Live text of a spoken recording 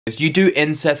You do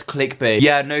incest clickbait.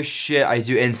 Yeah, no shit, I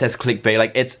do incest clickbait.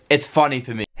 Like, it's funny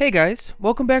for me. Hey guys,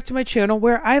 welcome back to my channel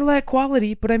where I lack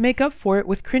quality, but I make up for it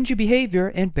with cringy behavior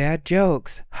and bad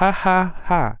jokes. Ha ha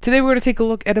ha. Today we're gonna take a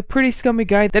look at a pretty scummy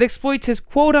guy that exploits his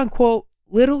quote-unquote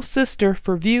little sister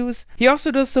for views. He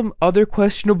also does some other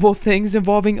questionable things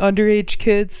involving underage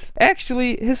kids.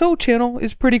 Actually, his whole channel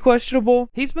is pretty questionable.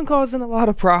 He's been causing a lot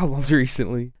of problems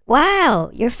recently.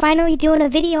 Wow, you're finally doing a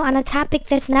video on a topic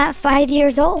that's not 5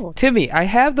 years old. Timmy, I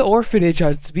have the orphanage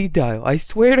on speed dial. I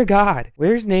swear to God.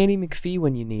 Where's Nanny McPhee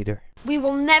when you need her? We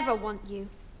will never want you.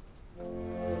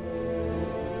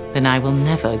 Then I will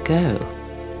never go.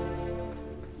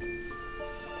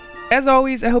 As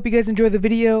always, I hope you guys enjoyed the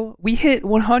video. We hit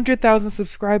 100,000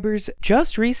 subscribers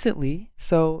just recently,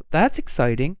 so that's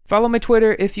exciting. Follow my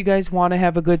Twitter if you guys want to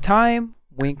have a good time.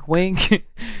 Wink, wink.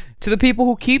 To the people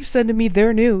who keep sending me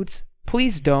their nudes,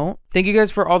 please don't. Thank you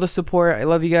guys for all the support. I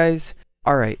love you guys.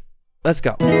 Alright, let's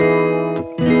go.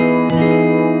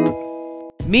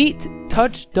 Meet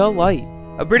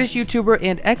Touchdalight, a British YouTuber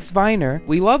and ex-Viner.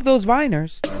 We love those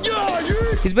Viners.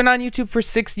 He's been on YouTube for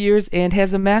 6 years and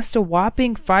has amassed a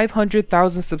whopping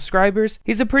 500,000 subscribers.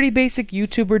 He's a pretty basic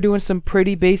YouTuber doing some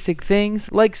pretty basic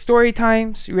things like story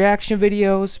times, reaction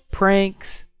videos,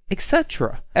 pranks,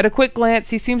 etc. At a quick glance,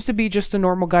 he seems to be just a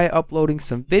normal guy uploading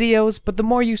some videos, but the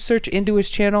more you search into his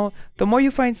channel, the more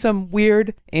you find some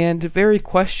weird and very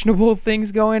questionable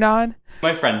things going on.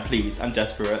 My friend, please, I'm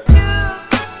desperate.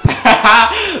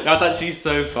 That's actually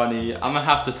so funny. I'm gonna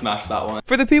have to smash that one.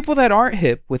 For the people that aren't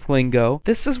hip with lingo,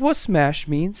 this is what smash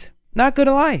means. Not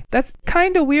gonna lie, that's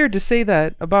kinda weird to say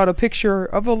that about a picture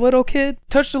of a little kid.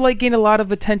 Touchdalight gained a lot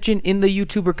of attention in the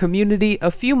YouTuber community a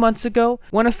few months ago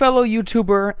when a fellow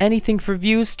YouTuber, Anything for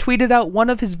Views, tweeted out one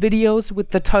of his videos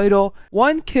with the title,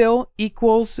 "1 kill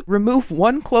equals remove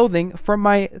 1 clothing from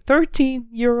my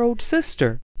 13-year-old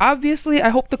sister." Obviously, I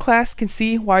hope the class can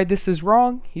see why this is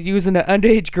wrong. He's using an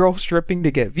underage girl stripping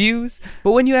to get views.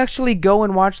 But when you actually go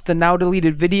and watch the now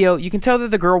deleted video, you can tell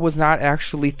that the girl was not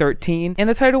actually 13, and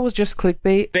the title was just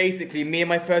clickbait. Basically, me and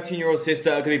my 13-year-old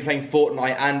sister are gonna be playing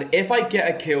Fortnite, and if I get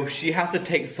a kill, she has to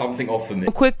take something off of me.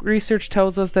 Quick research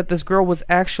tells us that this girl was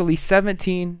actually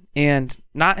 17 and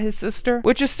not his sister,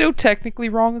 which is still technically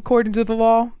wrong according to the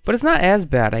law, but it's not as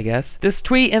bad, I guess. This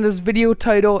tweet and this video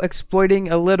title, exploiting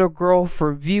a little girl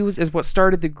for views, is what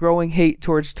started the growing hate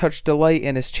towards Touchdalight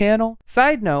and his channel.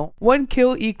 Side note, 1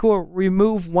 kill equal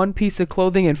remove 1 piece of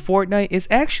clothing in Fortnite is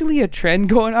actually a trend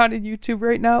going on in YouTube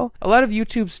right now. A lot of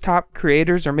YouTube's top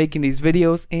creators are making these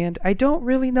videos, and I don't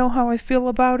really know how I feel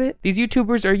about it. These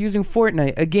YouTubers are using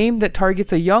Fortnite, a game that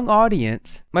targets a young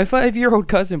audience. My 5-year-old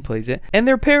cousin plays it, and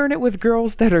they're pairing it with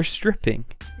girls that are stripping.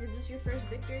 Is this your first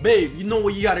victory? Babe, you know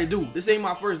what you gotta do. This ain't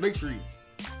my first victory.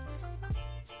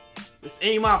 This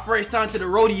ain't my first time to the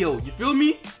rodeo. You feel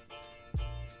me?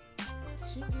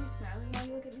 Shouldn't you be smiling while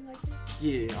you look at me like this?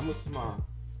 Yeah, I'ma smile.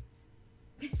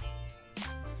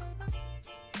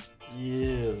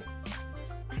 Yeah.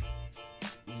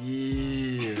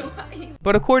 Yeah.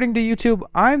 But according to YouTube,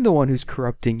 I'm the one who's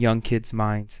corrupting young kids'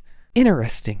 minds.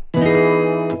 Interesting.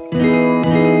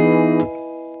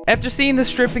 After seeing the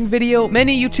stripping video,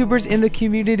 many YouTubers in the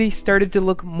community started to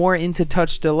look more into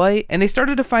Touchdalight, and they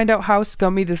started to find out how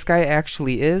scummy this guy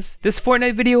actually is. This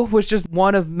Fortnite video was just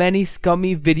one of many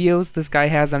scummy videos this guy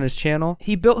has on his channel.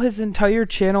 He built his entire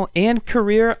channel and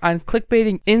career on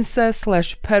clickbaiting incest /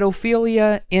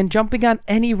 pedophilia and jumping on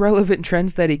any relevant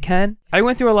trends that he can. I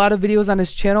went through a lot of videos on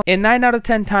his channel, and 9 out of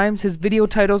 10 times his video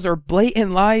titles are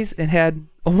blatant lies and had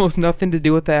almost nothing to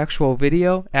do with the actual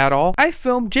video at all. I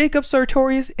filmed Jacob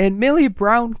Sartorius and Millie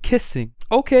Brown kissing.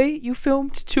 Okay, you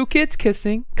filmed 2 kids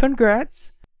kissing.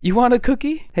 Congrats. You want a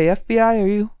cookie? Hey FBI,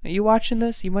 are you watching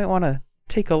this? You might want to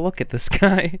take a look at this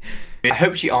guy. I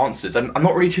hope she answers. I'm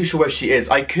not really too sure where she is.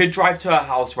 I could drive to her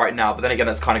house right now, but then again,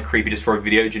 that's kind of creepy just for a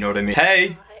video, do you know what I mean?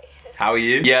 Hey! How are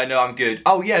you? Yeah, no, I'm good.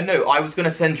 Oh, yeah, no, I was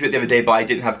gonna send you it the other day, but I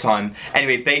didn't have time.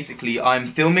 Anyway, basically,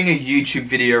 I'm filming a YouTube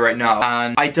video right now,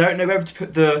 and I don't know whether to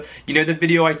put the, you know, the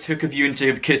video I took of you and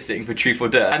Jacob kissing for Truth or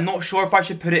Dare. I'm not sure if I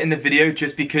should put it in the video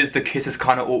just because the kiss is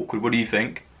kind of awkward. What do you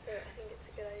think? Yeah, I think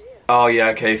it's a good idea. Oh, yeah,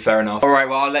 okay, fair enough. Alright,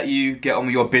 well, I'll let you get on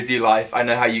with your busy life. I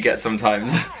know how you get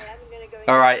sometimes.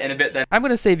 Alright, in a bit then. I'm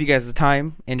gonna save you guys the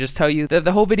time and just tell you that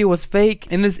the whole video was fake.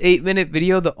 In this 8-minute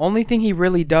video, the only thing he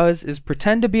really does is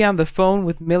pretend to be on the phone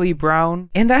with Millie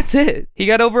Brown, and that's it. He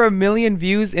got over 1 million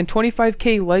views and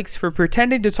 25k likes for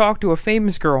pretending to talk to a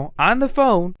famous girl on the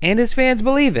phone, and his fans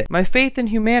believe it. My faith in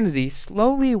humanity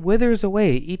slowly withers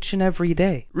away each and every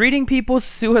day. Reading people's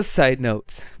suicide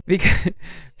notes.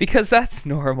 because that's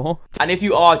normal. And if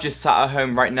you are just sat at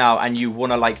home right now and you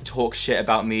want to like talk shit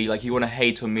about me, like you want to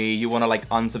hate on me, you want to like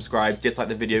unsubscribe, dislike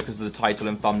the video because of the title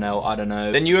and thumbnail, I don't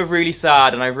know, then you are really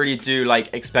sad, and I really do like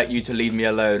expect you to leave me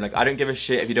alone. Like I don't give a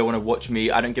shit if you don't want to watch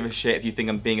me. I don't give a shit if you think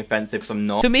I'm being offensive, because I'm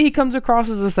not. To me, he comes across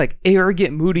as this like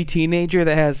arrogant, moody teenager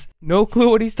that has no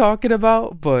clue what he's talking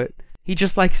about, but he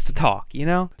just likes to talk, you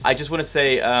know? I just want to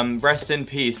say, rest in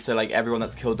peace to like everyone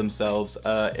that's killed themselves.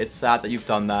 It's sad that you've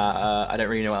done that. I don't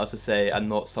really know what else to say. I'm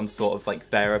not some sort of like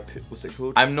therapist. What's it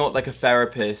called? I'm not like a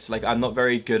therapist. Like I'm not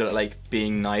very good at like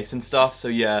being nice and stuff. So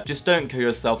yeah, just don't kill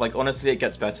yourself. Like honestly, it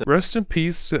gets better. Rest in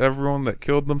peace to everyone that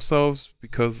killed themselves,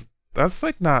 because that's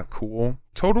like not cool.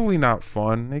 Totally not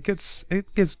fun. It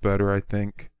gets better, I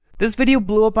think. This video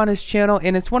blew up on his channel,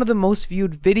 and it's one of the most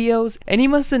viewed videos, and he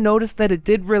must have noticed that it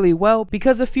did really well,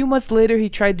 because a few months later he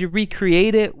tried to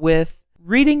recreate it with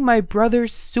reading my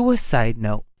brother's suicide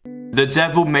note. The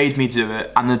devil made me do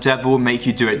it, and the devil will make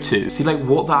you do it too. See, like,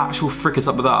 what the actual frick is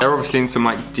up with that? They're obviously in some,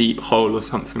 like, deep hole or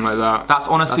something like that. That's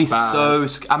honestly so...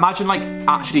 Imagine, like,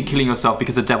 actually killing yourself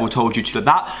because the devil told you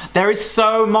to. There is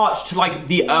so much to, like,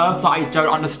 the earth that I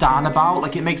don't understand about.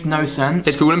 Like, it makes no sense.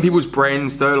 It's all in people's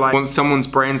brains, though. Like, once someone's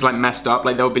brain's, like, messed up,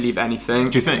 like, they'll believe anything.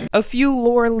 Do you think? A few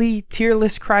Laura Lee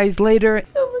tearless cries later...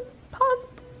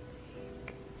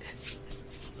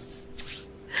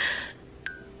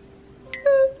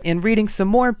 and reading some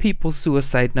more people's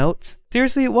suicide notes.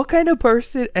 Seriously, what kind of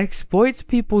person exploits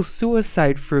people's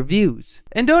suicide for views?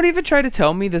 And don't even try to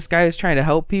tell me this guy is trying to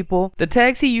help people. The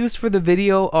tags he used for the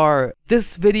video are,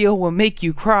 "This video will make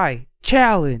you cry.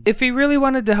 Challenge." If he really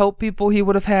wanted to help people, he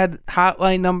would have had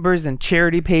hotline numbers and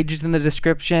charity pages in the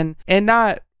description, and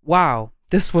not, "Wow,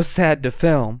 this was sad to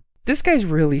film." This guy's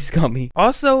really scummy.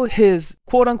 Also, his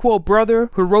quote-unquote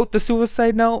brother who wrote the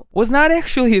suicide note was not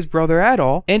actually his brother at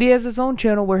all, and he has his own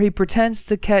channel where he pretends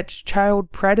to catch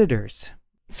child predators.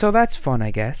 So that's fun,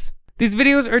 I guess. These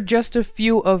videos are just a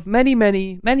few of many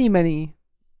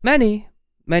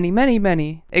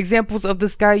examples of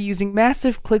this guy using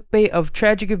massive clickbait of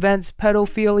tragic events,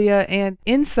 pedophilia, and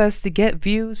incest to get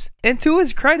views. And to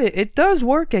his credit, it does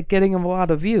work at getting him a lot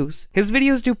of views. His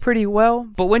videos do pretty well,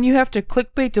 but when you have to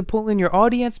clickbait to pull in your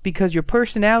audience because your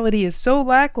personality is so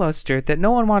lackluster that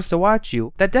no one wants to watch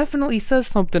you, that definitely says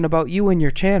something about you and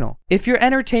your channel. If you're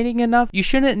entertaining enough, you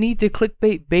shouldn't need to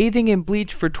clickbait bathing in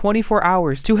bleach for 24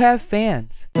 hours to have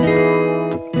fans.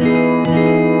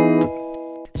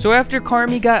 So after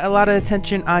Carmi got a lot of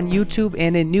attention on YouTube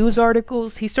and in news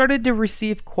articles, he started to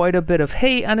receive quite a bit of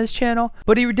hate on his channel,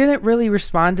 but he didn't really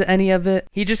respond to any of it.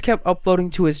 He just kept uploading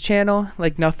to his channel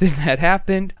like nothing had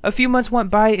happened. A few months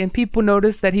went by and people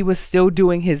noticed that he was still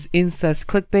doing his incest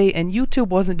clickbait and YouTube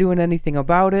wasn't doing anything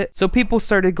about it, so people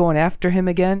started going after him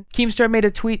again. Keemstar made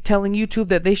a tweet telling YouTube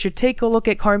that they should take a look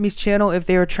at Carmi's channel if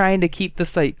they are trying to keep the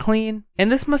site clean. And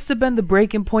this must have been the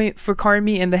breaking point for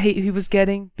Carmi and the hate he was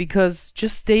getting, because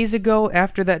just days ago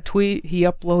after that tweet, he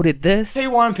uploaded this. Hey,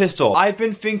 why I'm pissed off. I've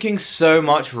been thinking so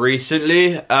much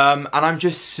recently, and I'm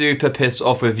just super pissed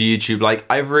off with YouTube. Like,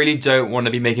 I really don't want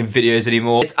to be making videos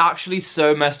anymore. It's actually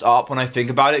so messed up when I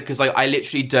think about it, because like, I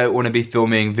literally don't want to be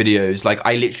filming videos. Like,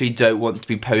 I literally don't want to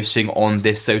be posting on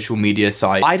this social media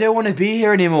site. I don't want to be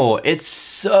here anymore. It's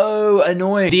so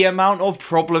annoying. The amount of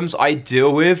problems I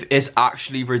deal with is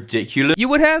actually ridiculous. You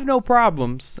would have no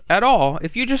problems at all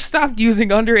if you just stopped using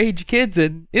underage kids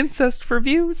and incest for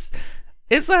views.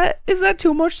 Is that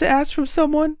too much to ask from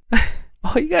someone?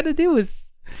 All you gotta do is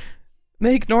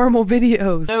make normal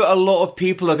videos. I know a lot of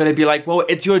people are gonna be like, well,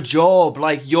 it's your job.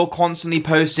 Like, you're constantly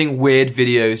posting weird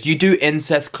videos. You do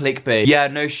incest clickbait. Yeah,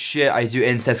 no shit, I do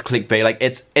incest clickbait. Like,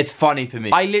 it's funny for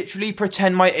me. I literally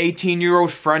pretend my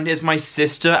 18-year-old friend is my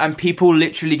sister, and people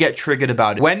literally get triggered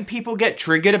about it. When people get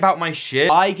triggered about my shit,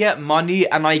 I get money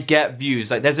and I get views.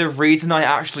 Like, there's a reason I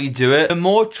actually do it. The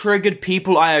more triggered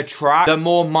people I attract, the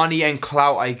more money and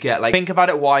clout I get. Like, think about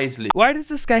it wisely. Why does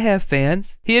this guy have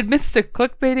fans? He admits to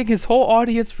clickbaiting his whole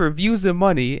audience for views and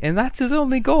money, and that's his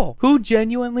only goal. Who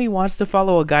genuinely wants to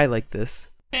follow a guy like this?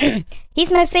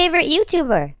 He's my favorite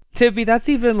YouTuber. Tibby, that's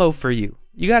even low for you.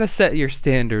 You gotta set your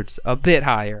standards a bit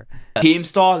higher.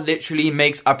 Keemstar literally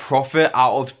makes a profit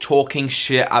out of talking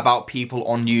shit about people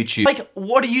on YouTube. Like,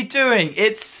 what are you doing?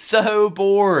 It's so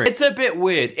boring. It's a bit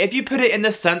weird. If you put it in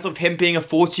the sense of him being a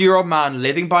 40-year-old man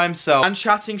living by himself and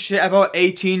chatting shit about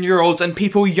 18-year-olds and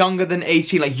people younger than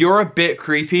 18, like, you're a bit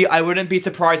creepy. I wouldn't be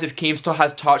surprised if Keemstar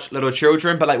has touched little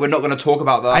children, but like, we're not gonna talk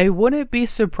about that. I wouldn't be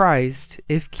surprised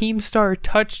if Keemstar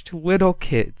touched little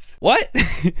kids. What?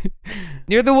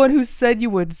 You're the one who said you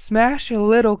would smash a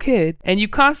little kid, and you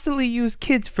constantly use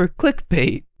kids for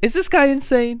clickbait. Is this guy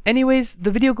insane? Anyways, the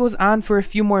video goes on for a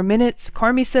few more minutes.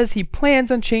 Carmi says he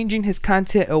plans on changing his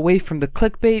content away from the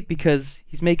clickbait because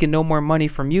he's making no more money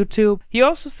from YouTube. He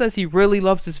also says he really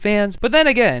loves his fans, but then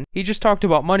again, he just talked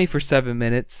about money for 7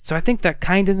 minutes, so I think that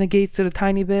kinda negates it a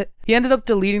tiny bit. He ended up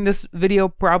deleting this video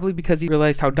probably because he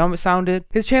realized how dumb it sounded.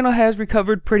 His channel has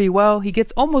recovered pretty well. He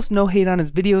gets almost no hate on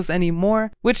his videos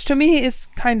anymore, which to me is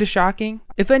kinda shocking.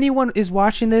 If anyone is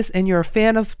watching this and you're a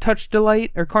fan of Touchdalight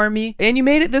or Carmi, and you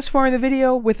made it this far in the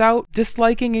video without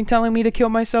disliking and telling me to kill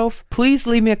myself, please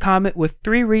leave me a comment with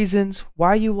 3 reasons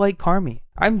why you like Carmi.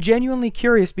 I'm genuinely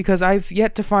curious because I've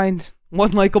yet to find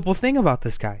one likable thing about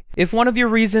this guy. If one of your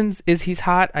reasons is he's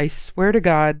hot, I swear to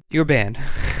God, you're banned.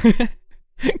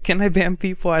 Can I ban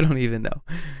people? I don't even know.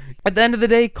 At the end of the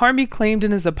day, Carmi claimed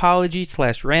in his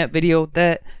apology/rant video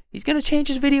that he's gonna change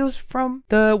his videos from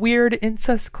the weird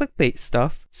incest clickbait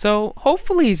stuff. So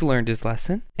hopefully he's learned his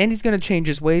lesson and he's gonna change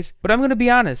his ways. But I'm gonna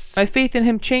be honest, my faith in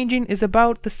him changing is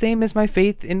about the same as my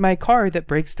faith in my car that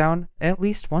breaks down at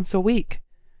least once a week.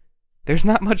 There's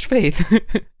not much faith.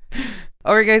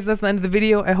 Alright guys, that's the end of the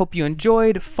video. I hope you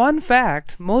enjoyed. Fun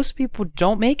fact, most people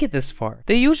don't make it this far.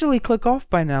 They usually click off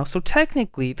by now, so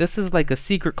technically this is like a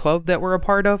secret club that we're a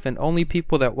part of and only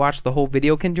people that watch the whole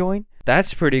video can join.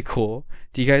 That's pretty cool.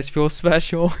 Do you guys feel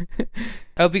special?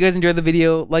 I hope you guys enjoyed the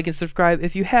video. Like and subscribe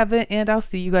if you haven't, and I'll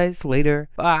see you guys later.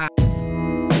 Bye.